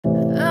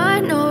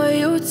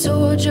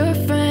told your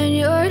friend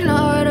you're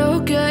not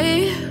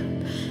okay,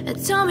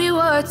 and tell me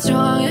what's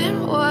wrong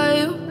and why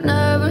you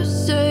never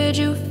said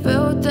you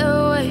felt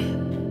that way.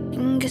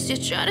 And guess you're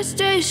trying to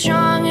stay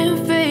strong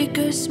and fake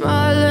a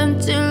smile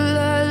until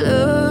I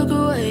look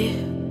away.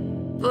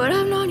 But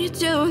I've known you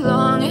too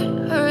long,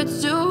 it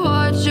hurts to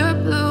watch your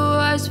blue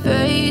eyes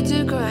fade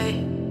to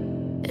gray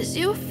as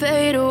you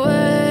fade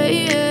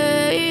away,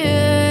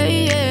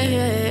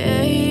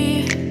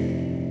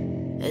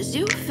 as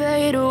you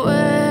fade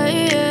away.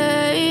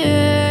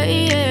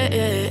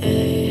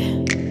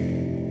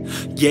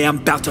 Yeah, I'm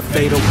about to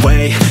fade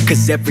away,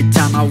 cause every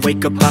time I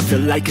wake up I feel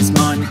like it's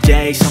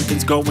Monday.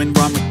 Something's going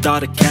wrong with all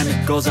the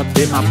chemicals up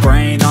in my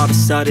brain. All of a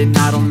sudden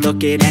I don't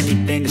look at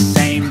anything the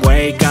same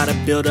way. Got a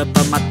buildup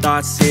of my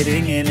thoughts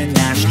sitting in an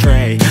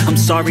ashtray. I'm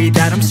sorry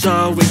that I'm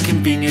so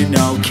inconvenient,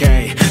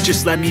 okay.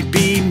 Just let me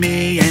be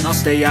me and I'll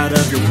stay out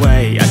of your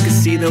way. I can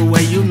see the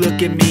way you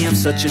look at me, I'm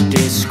such a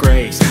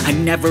disgrace. I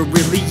never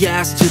really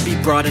asked to be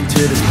brought into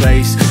this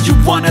place. You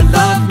wanna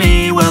love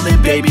me? Well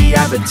then baby,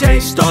 have a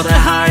taste. All the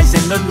highs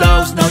and the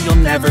lows, no, you'll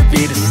never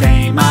be the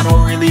same. I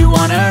don't really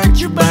wanna hurt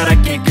you, but I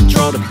can't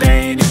control the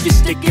pain. If you're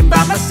sticking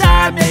by my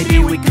side, maybe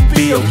we could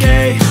be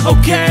okay.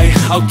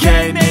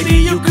 Okay, maybe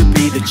you could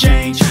be the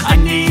change I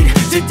need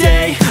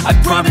today. I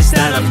promise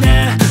that I've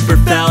never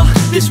felt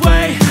this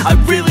way. I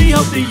really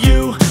hope that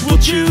you will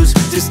choose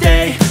to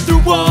stay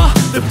through all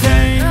the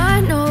pain.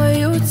 I know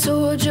you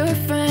told your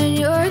friend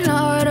you're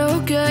not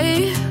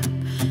okay,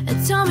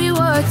 and tell me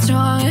what's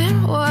wrong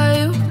and why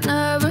you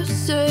never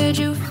said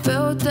you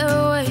felt that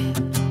way.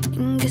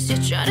 Guess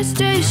you're trying to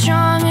stay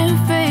strong and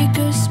fake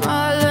a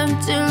smile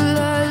until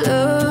I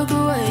look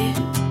away.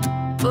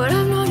 But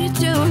I've known you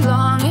too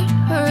long, it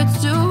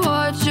hurts to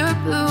watch your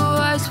blue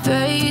eyes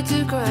fade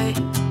to gray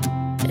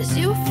as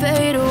you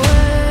fade away,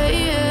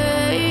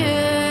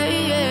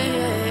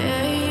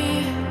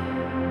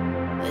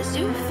 as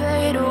you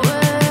fade away,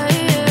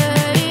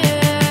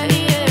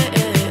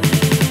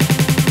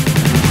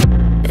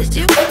 as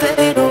you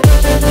fade away.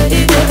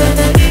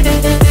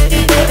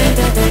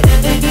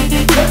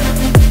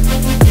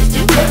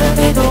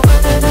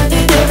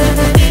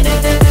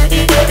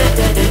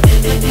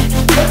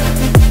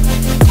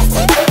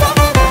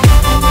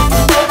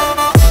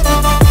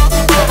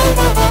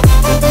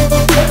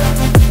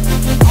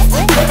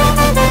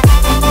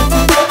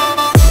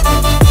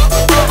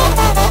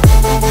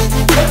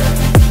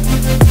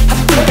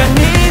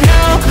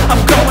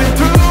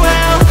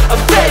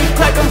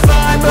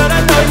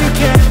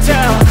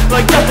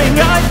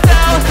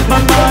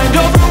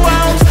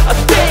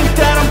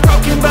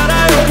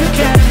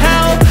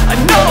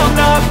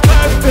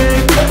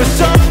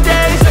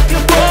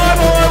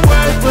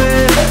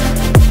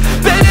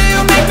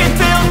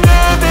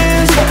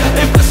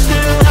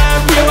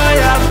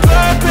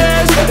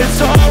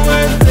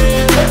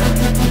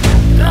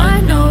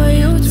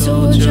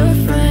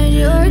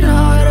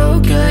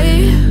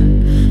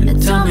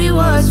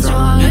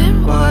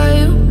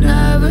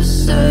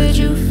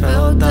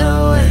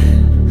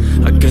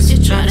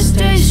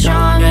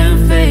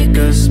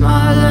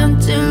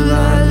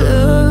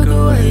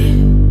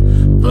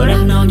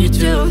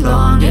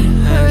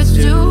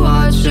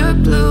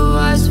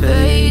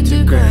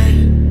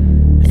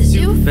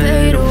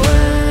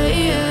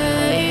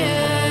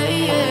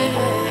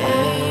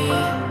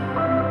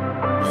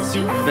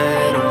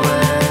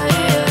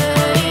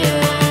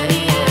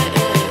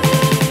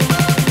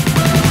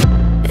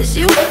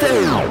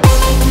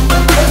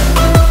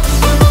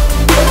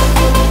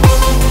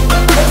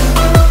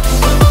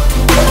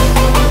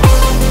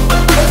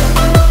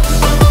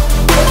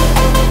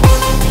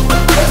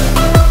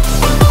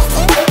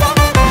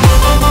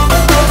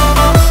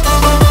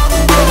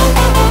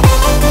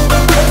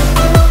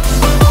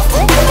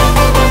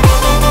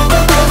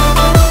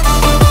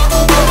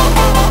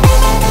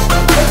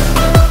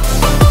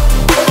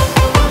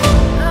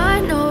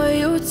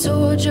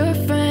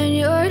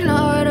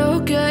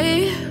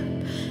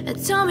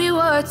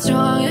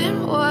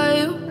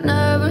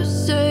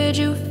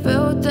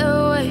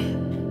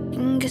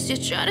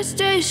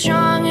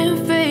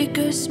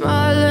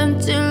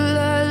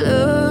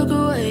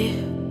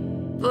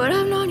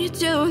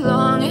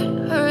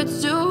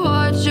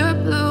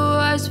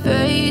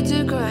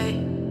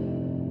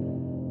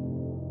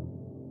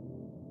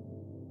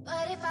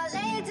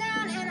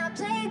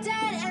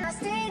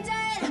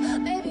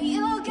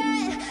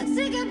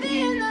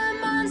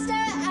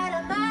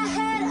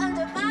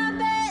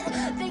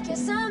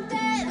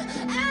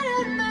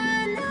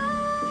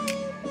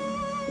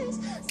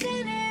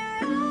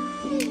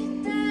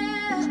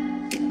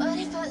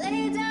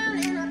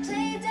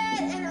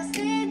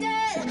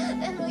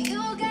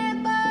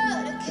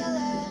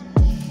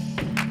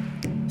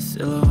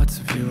 Silhouettes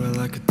of you are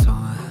like a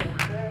taunt.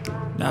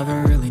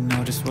 Never really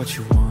know just what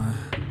you want.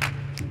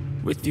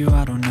 With you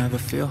I don't ever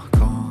feel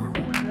calm.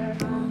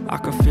 I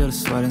can feel the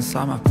sweat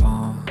inside my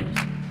palms.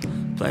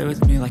 Play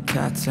with me like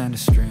cats and a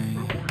string.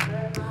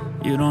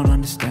 You don't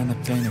understand the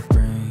pain it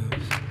brings.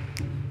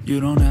 You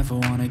don't ever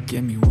wanna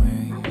give me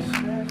wings.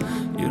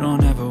 You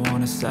don't ever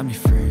wanna set me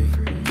free.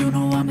 You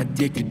know I'm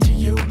addicted to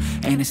you,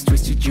 and it's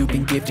twisted, you've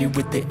been gifted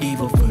with the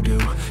evil voodoo.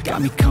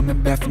 Got me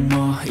coming back for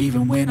more,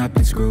 even when I've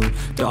been screwed.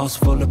 Dolls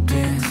full of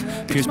pins,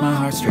 pierce my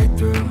heart straight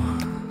through.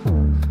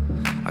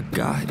 I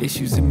got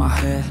issues in my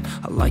head,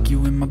 I like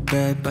you in my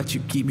bed, but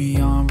you keep me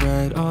on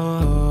red.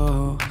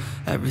 Oh,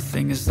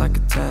 everything is like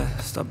a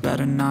test, I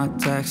better not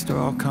text or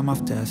I'll come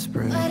off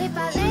desperate. But if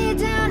I lay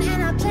down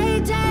and I play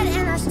dead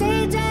and I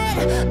stay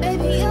dead,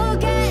 baby, you'll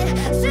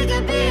get sick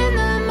of being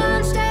the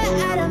monster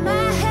out of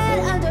my head,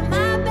 under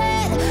my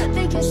bed.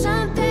 Think you're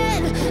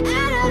something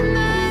out of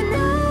my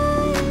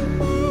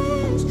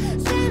nightmares,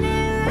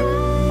 standing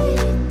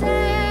right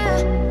there.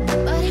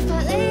 But if I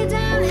lay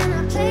down and I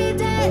play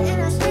dead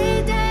and I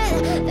stay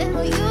dead, then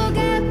will you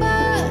get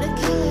bored of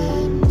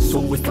killing me? So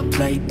if I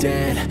play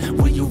dead,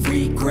 will you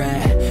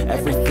regret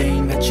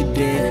everything that you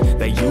did,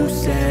 that you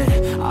said?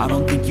 I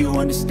don't think you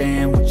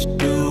understand what you're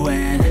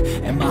doing,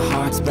 and my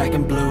heart's black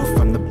and blue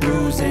from the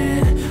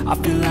bruising. I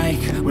feel like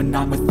when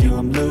I'm with you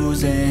I'm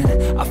losing.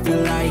 I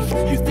feel like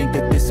you think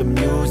that this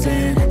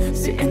amusing,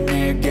 sitting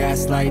there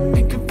gaslighting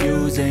and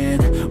confusing.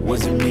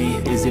 Was it me?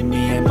 Is it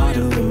me? Am I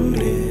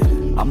deluded?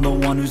 I'm the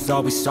one who's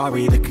always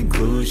sorry, the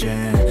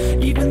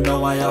conclusion, even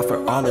though I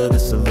offer all of the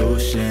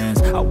solutions.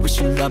 I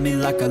wish you loved me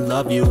like I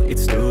love you,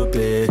 it's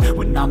stupid.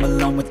 When I'm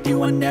alone with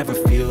you I never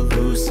feel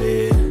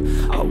lucid.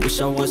 I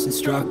wish I wasn't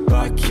struck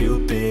by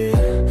Cupid.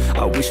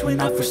 I wish when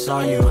I first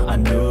saw you I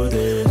knew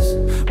this.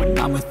 When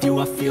I'm with you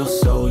I feel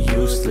so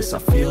useless, I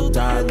feel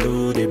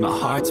diluted, my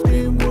heart's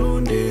been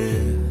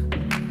wounded.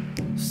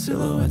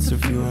 Silhouettes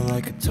of you are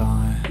like a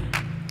taunt,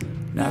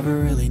 never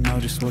really know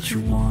just what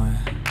you want.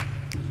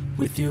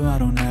 With you I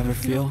don't ever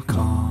feel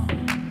calm,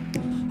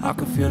 I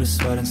can feel the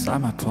sweat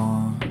inside my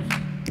palm.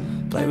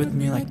 Play with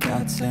me like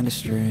cats and a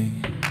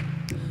string,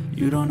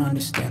 you don't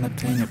understand the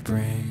pain it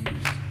brings.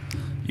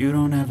 You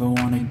don't ever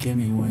wanna give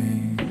me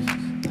wings,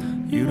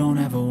 you don't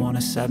ever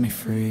wanna set me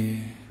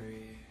free.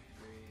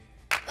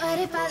 But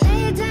if I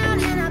lay down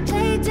and I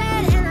play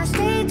dead and I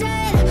stay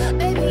dead,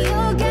 baby,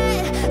 you'll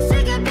get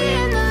sick of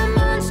being the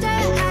monster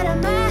out of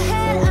my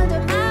head, under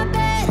my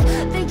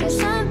bed. Think you're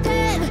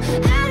something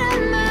out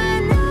of my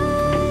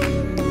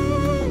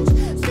nightmares,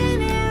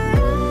 standing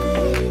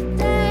right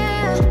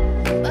there.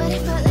 But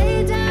if I lay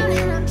down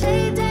and I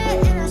play dead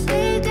and I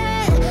stay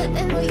dead,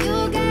 then will you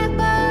get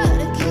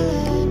bored of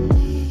killing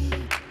me?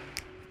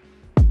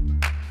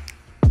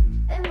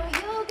 Then will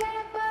you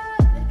get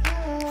bored of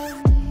killing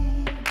me?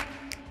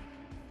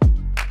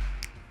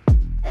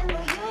 And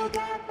will you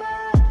get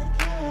bored of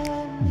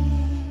killing me?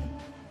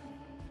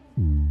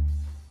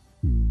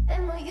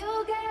 And will you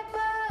get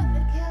bored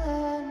of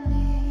killing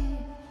me?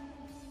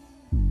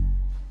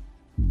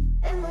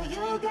 And will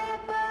you get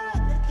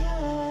bored of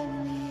killing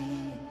me?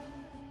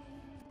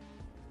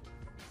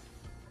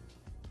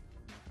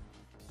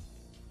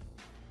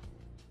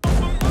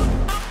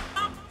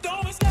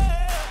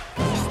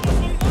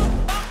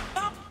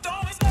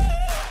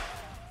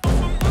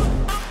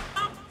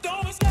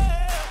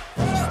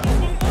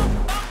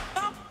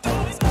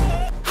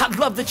 I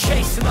love the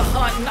chase and the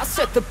hunt, and I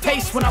set the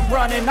pace when I'm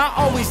running. I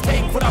always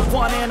take what I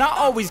want and I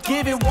always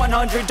give it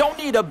 100. Don't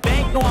need a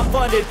bank, no I'm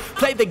funded.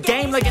 Play the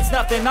game like it's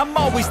nothing, I'm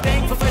always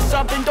thankful for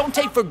something. Don't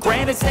take for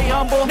granted, stay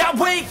humble. Now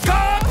wake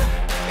up!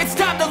 It's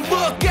time to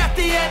look at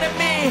the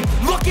enemy.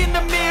 Look in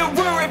the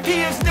mirror if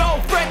he is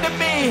no friend to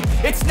me.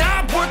 It's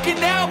not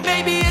working out,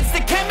 maybe it's the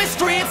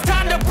chemistry. It's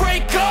time to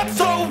break up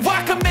so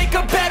I can make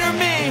a better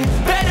me.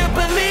 Better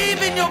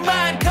believe in your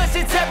mind, cause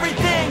it's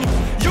everything.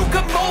 You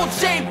can mold,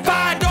 shape,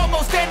 find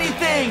almost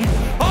anything.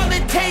 All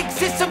it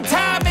takes is some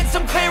time and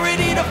some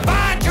clarity to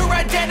find your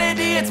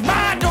identity. It's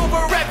mind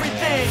over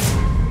everything.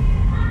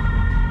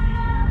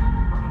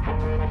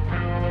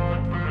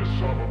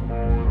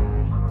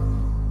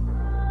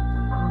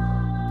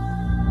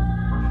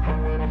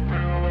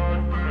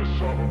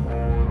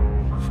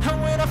 And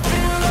when I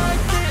feel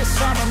like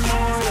this, I'm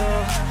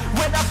immortal.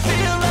 When I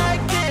feel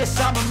like this,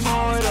 I'm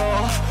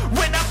immortal.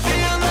 When I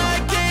feel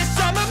like this,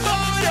 I'm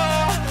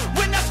immortal.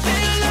 When I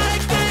feel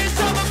like this,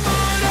 I'm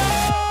immortal.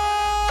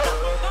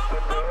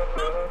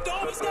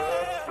 Don't be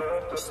scared.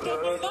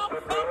 Stepping up,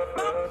 don't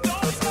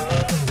be scared.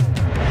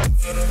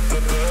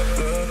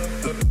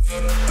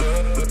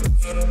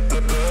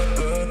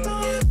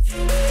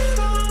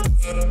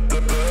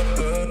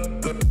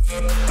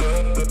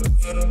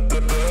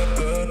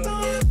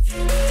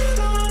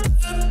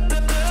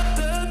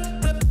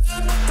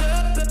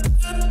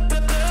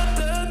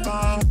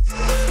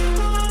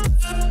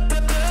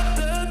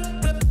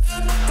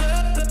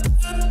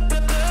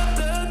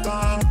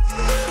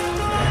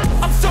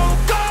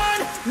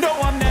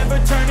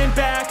 Turning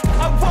back,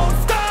 I won't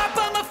stop,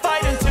 I'ma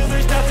fight until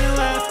there's nothing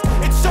left.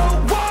 It's so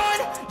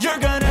what? You're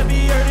gonna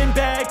be hurting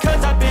bad,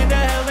 cause I've been to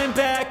hell and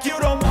back. You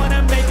don't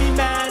wanna make me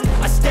mad,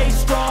 I stay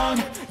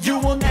strong, you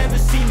will never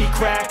see me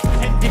crack.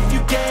 And if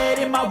you get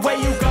in my way,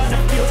 you're gonna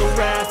feel the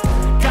wrath.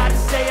 Gotta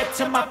say it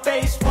to my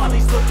face while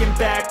he's looking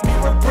back.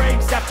 Mirror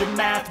breaks after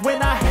math,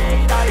 when I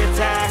hate, I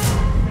attack.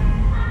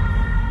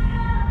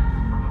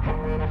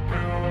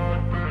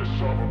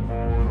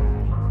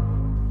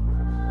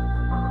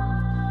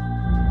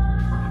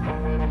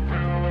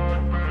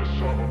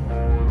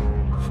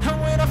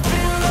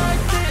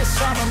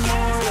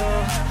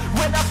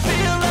 When I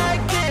feel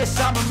like this,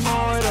 I'm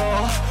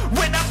immortal.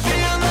 When I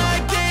feel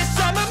like this,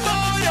 I'm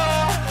immortal.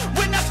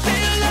 When I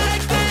feel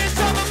like this,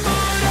 I'm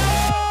immortal.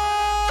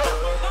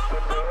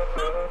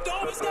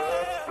 Don't be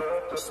scared.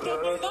 Just give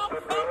me up.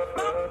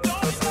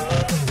 Don't be scared.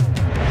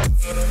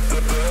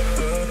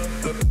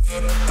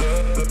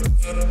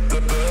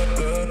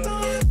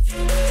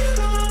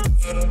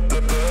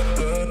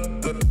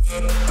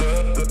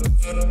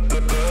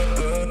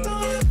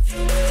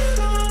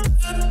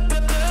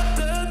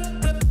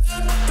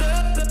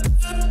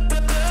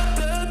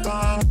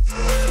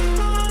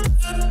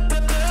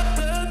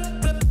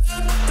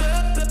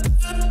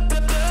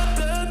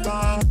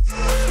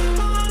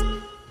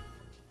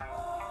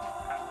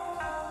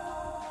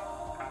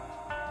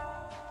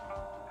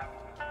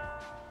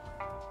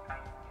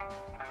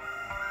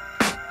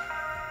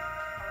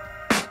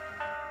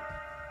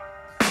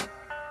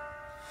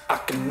 I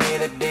can hear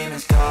the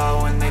demons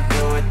call when they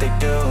do what they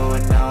do.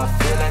 And now I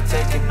feel like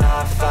taking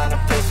off, find a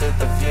place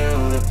with a view.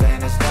 The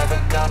pain is never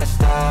gonna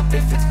stop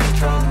if it's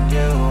controlling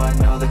you. I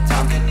know that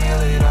time can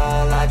heal it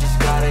all, I just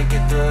gotta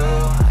get through.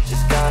 I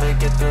just gotta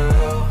get through,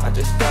 I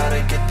just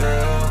gotta get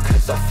through.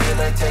 Cause I feel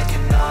like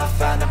taking off,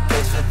 find a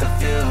place with a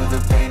view. The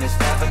pain is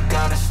never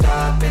gonna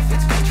stop if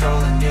it's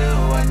controlling you.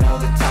 I know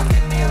that time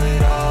can heal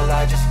it all,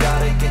 I just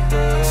gotta get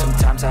through.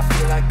 Sometimes I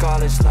feel like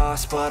all is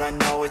lost, but I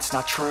know it's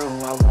not true.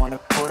 I wanna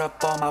put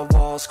up all my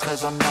walls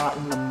cause I'm not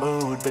in the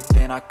mood, but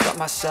then I cut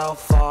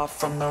myself off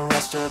from the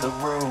rest of the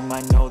room.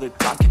 I know that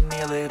time can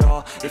heal it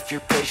all if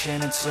you're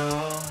patient and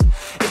soon.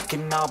 It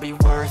can all be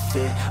worth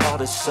it, all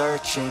the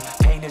searching.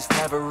 Pain is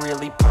never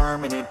really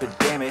permanent, but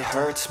damn it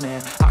hurts,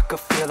 man. I could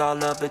feel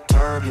all of the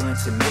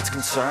turbulence and it's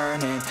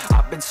concerning.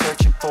 I've been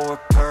searching for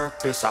a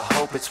purpose, I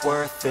hope it's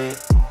worth it.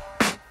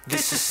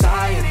 This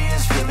society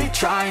is really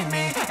trying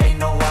me. Ain't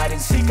no hide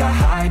and seek, I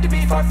hide to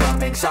be far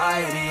from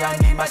anxiety. I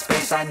need my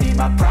space, I need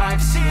my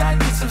privacy. I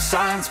need some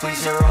silence,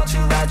 please, you're all too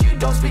loud. You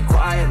don't speak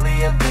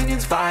quietly,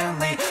 opinions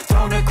violently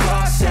thrown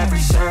across every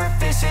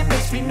surface. It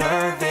makes me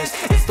nervous,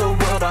 it's the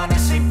world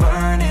honestly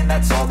burning.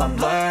 That's all I'm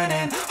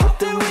learning, hope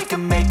that we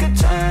can make a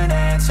turn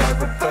and start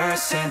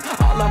reversing.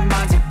 All our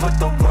minds, we put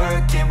the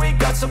work in, we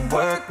got some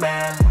work,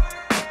 man.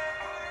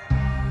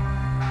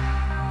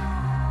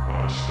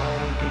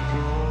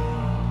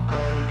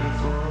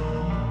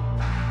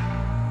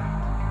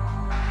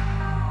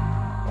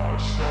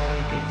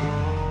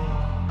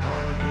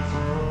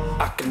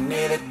 I can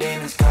hear the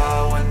demons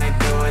call when they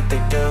do what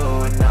they do.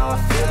 And now I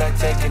feel like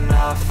taking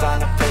off,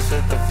 find a place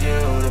with a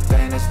view. The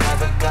pain is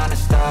never gonna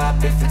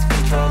stop if it's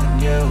controlling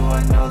you.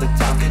 I know that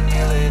time can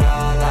heal it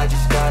all, I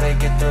just gotta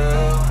get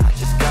through. I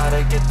just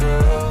gotta get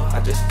through, I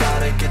just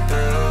gotta get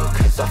through.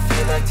 Cause I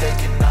feel like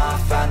taking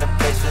off, find a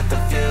place with a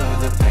view.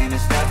 The pain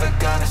is never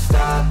gonna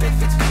stop if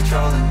it's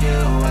controlling you.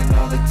 I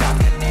know that time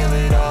can heal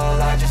it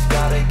all, I just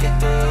gotta get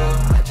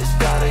through. I just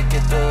gotta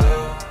get through.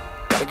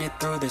 Gotta get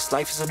through this,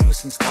 life is a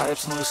nuisance, tie up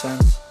some loose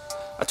ends.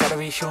 I try to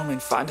be human,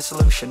 find a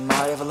solution,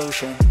 my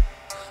evolution.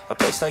 A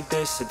place like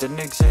this, it didn't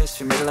exist,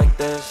 we made it like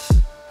this.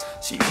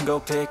 So you can go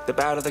pick the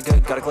bad or the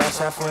good, got a glass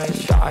halfway.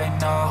 I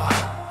know,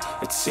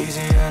 it's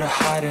easier to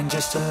hide than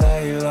just to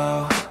lay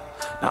low.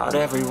 Not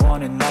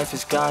everyone in life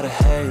has got a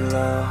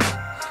halo.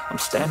 I'm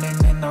standing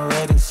in the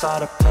red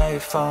inside a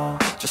payphone.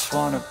 Just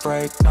wanna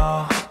break,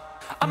 no,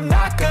 I'm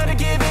not gonna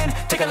give in.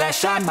 Take a last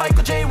shot,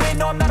 Michael J. Win.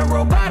 No, I'm not a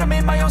robot, I'm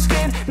in my own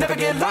skin. Never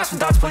get lost when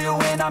thoughts pull you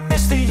in. I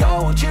miss the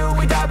old you,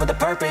 we died with a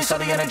purpose. All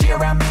the energy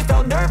around me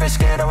felt nervous,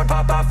 scared I would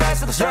pop off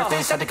fast to the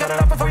surface. Had to cut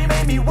it off before you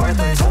made me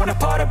worthless. Torn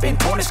apart, I've been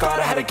torn and scarred.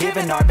 I had a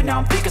given art, but now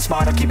I'm thinking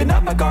smart. I'm keeping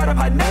up my guard, I'm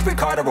hiding every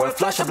card. A royal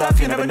flush of love,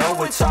 you never know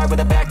what's hard. With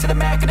a back to the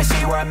mat, gonna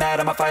see where I'm at.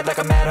 I'ma fight like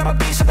I'm mad, I'ma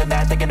be something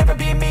that they can never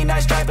be me.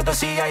 Nice try, but they'll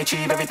see I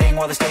achieve everything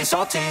while they stay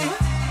salty.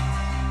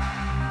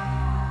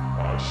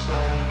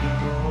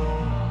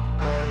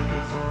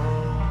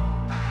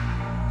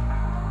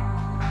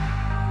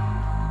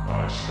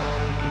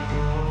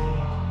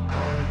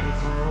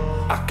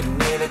 I can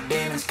hear the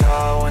demons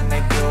call when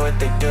they do what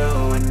they do.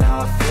 And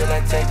now I feel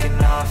like taking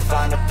off,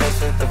 find a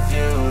place with a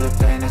view. The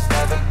pain is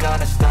never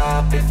gonna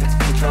stop if it's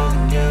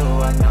controlling you.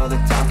 I know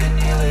that time can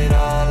heal it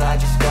all, I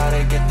just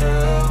gotta get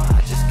through.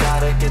 I just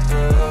gotta get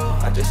through,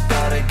 I just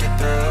gotta get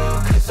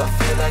through. Cause I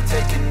feel like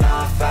taking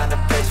off, find a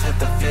place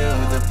with a view.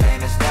 The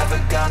pain is never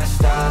gonna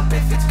stop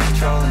if it's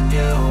controlling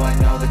you. I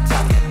know that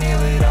time can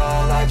heal it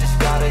all, I just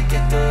gotta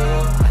get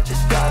through. I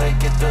just gotta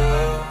get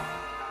through.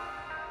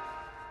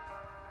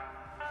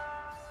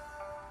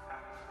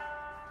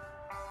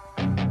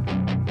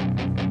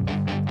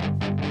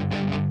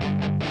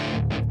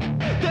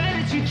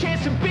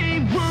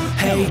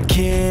 Hey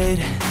kid,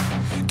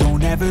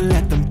 don't ever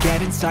let them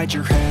get inside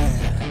your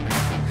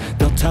head.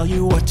 They'll tell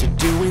you what to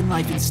do in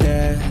life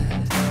instead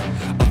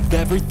of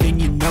everything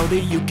you know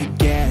that you could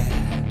get.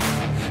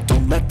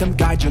 Don't let them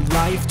guide your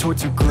life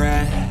towards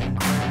regret.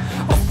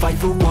 I'll fight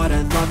for what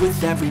I love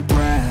with every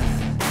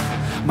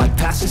breath. My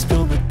past is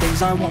filled with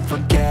things I won't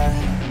forget.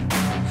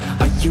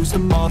 I use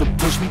them all to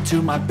push me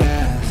to my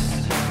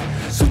best.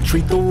 So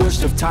treat the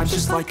worst of times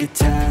just like a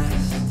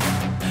test.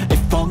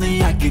 If only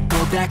only I could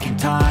go back in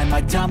time,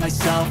 I'd tell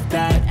myself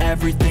that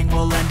everything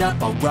will end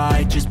up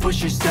alright. Just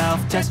push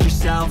yourself, test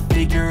yourself,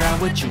 figure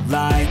out what you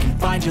like, and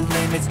find your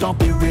limits, don't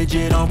be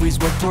rigid, always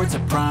work towards a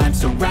prime.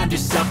 Surround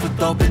yourself with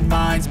open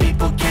minds,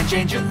 people can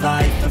change your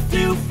life. A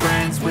few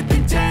friends with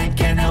intent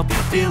can help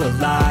you feel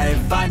alive.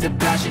 Find a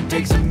passion,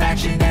 take some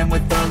action, and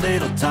with a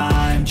little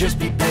time, just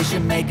be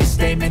patient, make a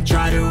statement,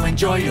 try to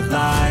enjoy your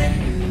life.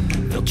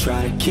 They'll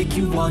try to kick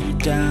you while you're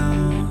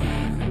down,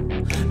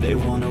 they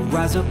wanna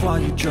rise up while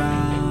you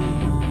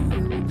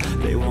drown.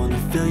 They wanna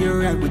fill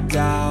your head with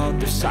doubt,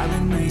 they're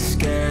silently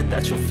scared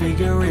that you'll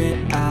figure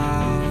it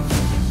out.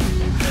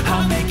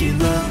 I'll make it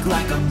look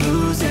like I'm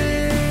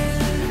losing,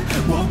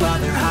 won't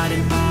bother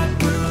hiding my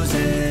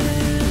bruises.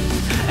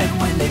 And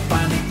when they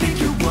finally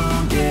think you're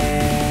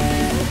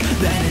wounded,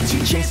 then it's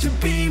your chance to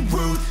be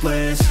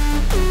ruthless.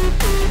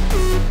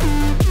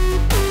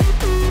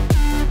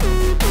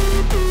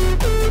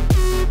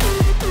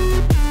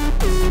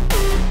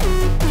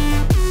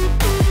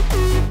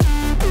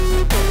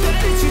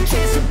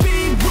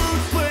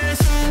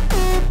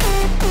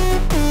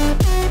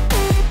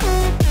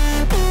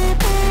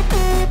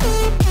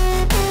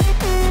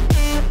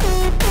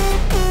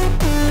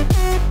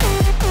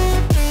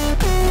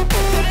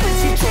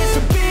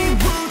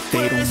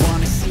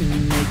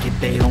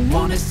 They don't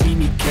wanna see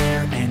me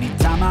care.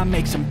 Anytime I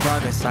make some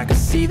progress, I can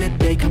see that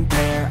they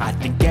compare. I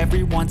think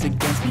everyone's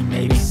against me,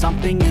 maybe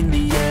something in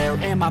the air.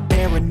 Am I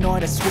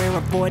paranoid? I swear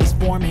a void is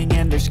forming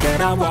and they're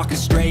scared I walk a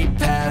straight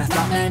path.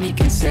 Not many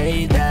can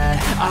say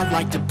that. I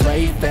like to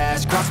play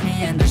fast, cross me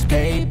and there's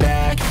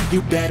payback.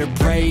 You better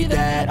pray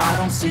that I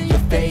don't see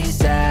your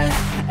face at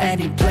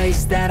any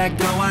place that I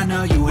go. I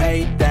know you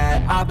hate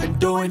that. I've been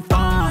doing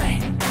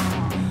fine,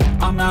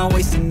 I'm not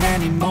wasting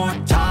any more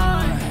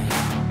time.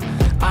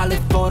 I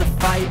live for the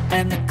fight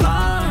and the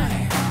climb,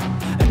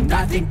 and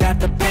I think that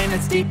the pain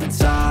that's deep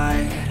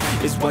inside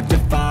is what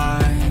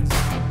defines.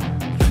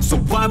 So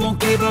I won't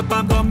give up,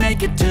 I'm gonna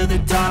make it to the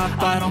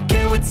top. I don't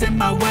care what's in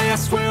my way, I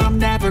swear I'm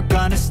never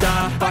gonna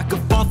stop. I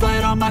could fall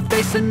flat on my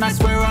face and I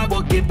swear I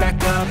will get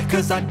back up,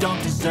 cause I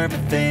don't deserve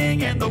a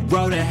thing and the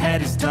road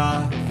ahead is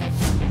tough.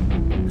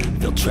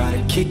 They'll try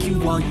to kick you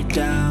while you're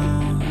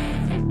down,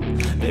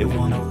 they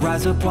wanna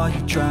rise up while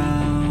you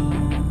drown.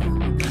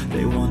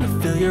 They wanna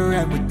fill your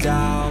head with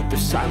doubt, they're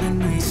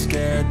silently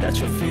scared that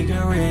you'll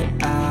figure it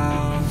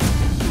out.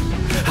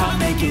 I'll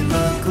make it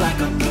look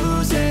like I'm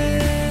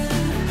losing,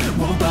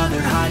 won't bother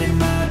hiding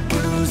my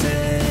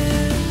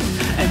bruises.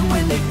 And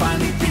when they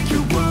finally think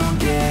you're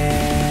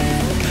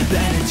wounded,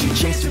 then it's your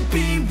chance to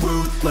be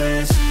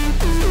ruthless.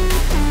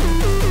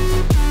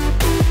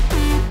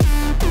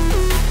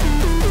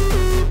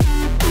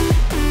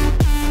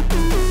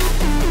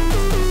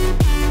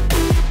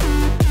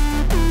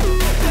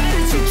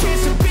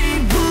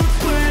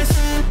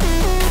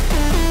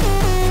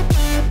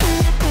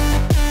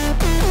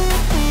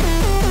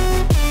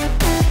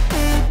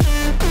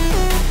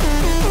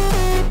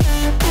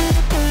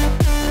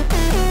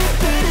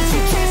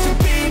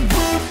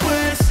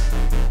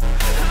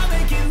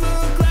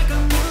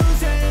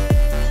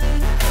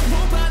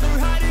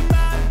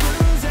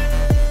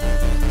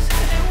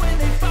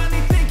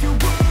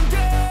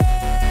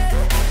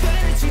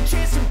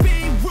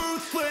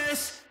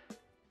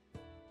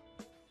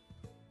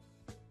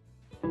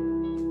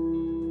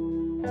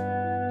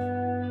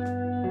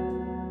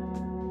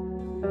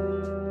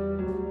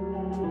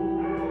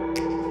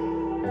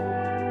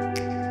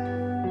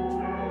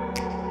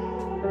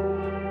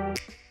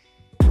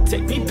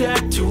 Take me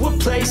back to a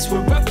place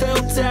where I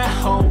felt at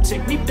home.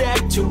 Take me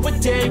back to a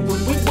day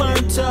when we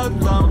weren't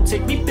alone.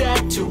 Take me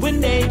back to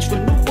an age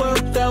when the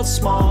world felt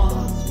small,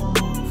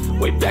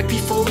 way back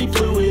before we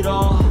blew it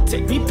all.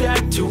 Take me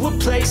back to a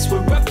place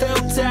where I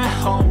felt at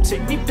home.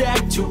 Take me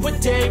back to a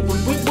day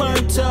when we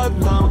weren't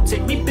alone.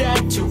 Take me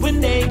back to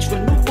an age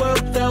when the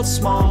world felt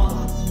small,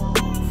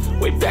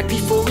 way back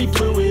before we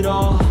blew it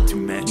all. Too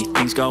many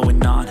things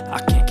going on, I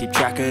can't keep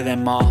track of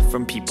them all.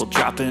 From people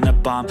dropping a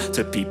bomb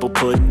to people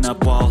putting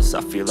up walls.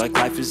 I feel like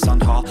life is on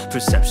hold,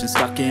 perception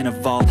stuck in a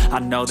vault. I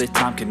know that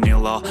time can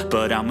heal all,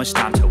 but how much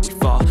time till we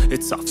fall?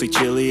 It's awfully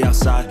chilly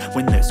outside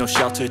when there's no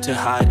shelter to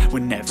hide.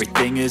 When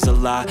everything is a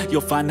lie,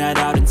 you'll find that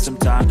out in some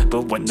time.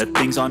 But when the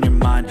things on your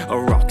mind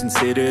are all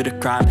considered a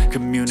crime,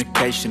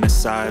 communication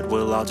aside,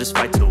 we'll all just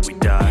fight till we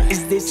die.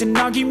 Is this an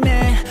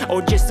argument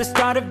or just the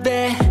start of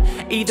it?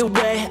 Either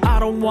way, I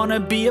don't wanna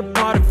be a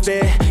part of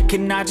it.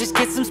 Can I just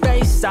get some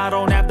space? I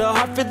don't have the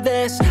heart for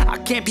this. I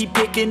can't be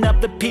picking up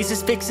the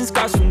pieces, fixing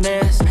scars from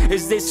this.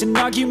 Is this an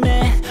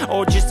argument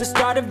or just the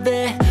start of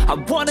it? I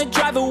wanna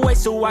drive away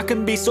so I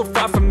can be so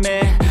far from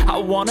it. I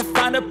wanna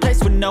find a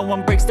place where no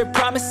one breaks their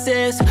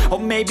promises, or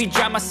maybe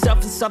drown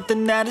myself in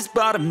something that is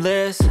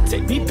bottomless.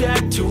 Take me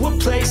back to a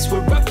place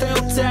where I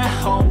felt at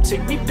home.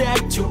 Take me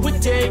back to a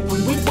day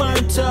when we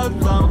weren't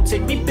alone.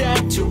 Take me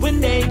back to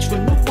an age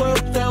when the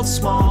world felt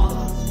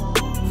small,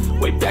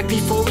 way back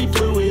before we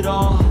blew it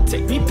all.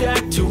 Take me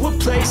back to a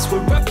place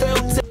where I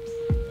felt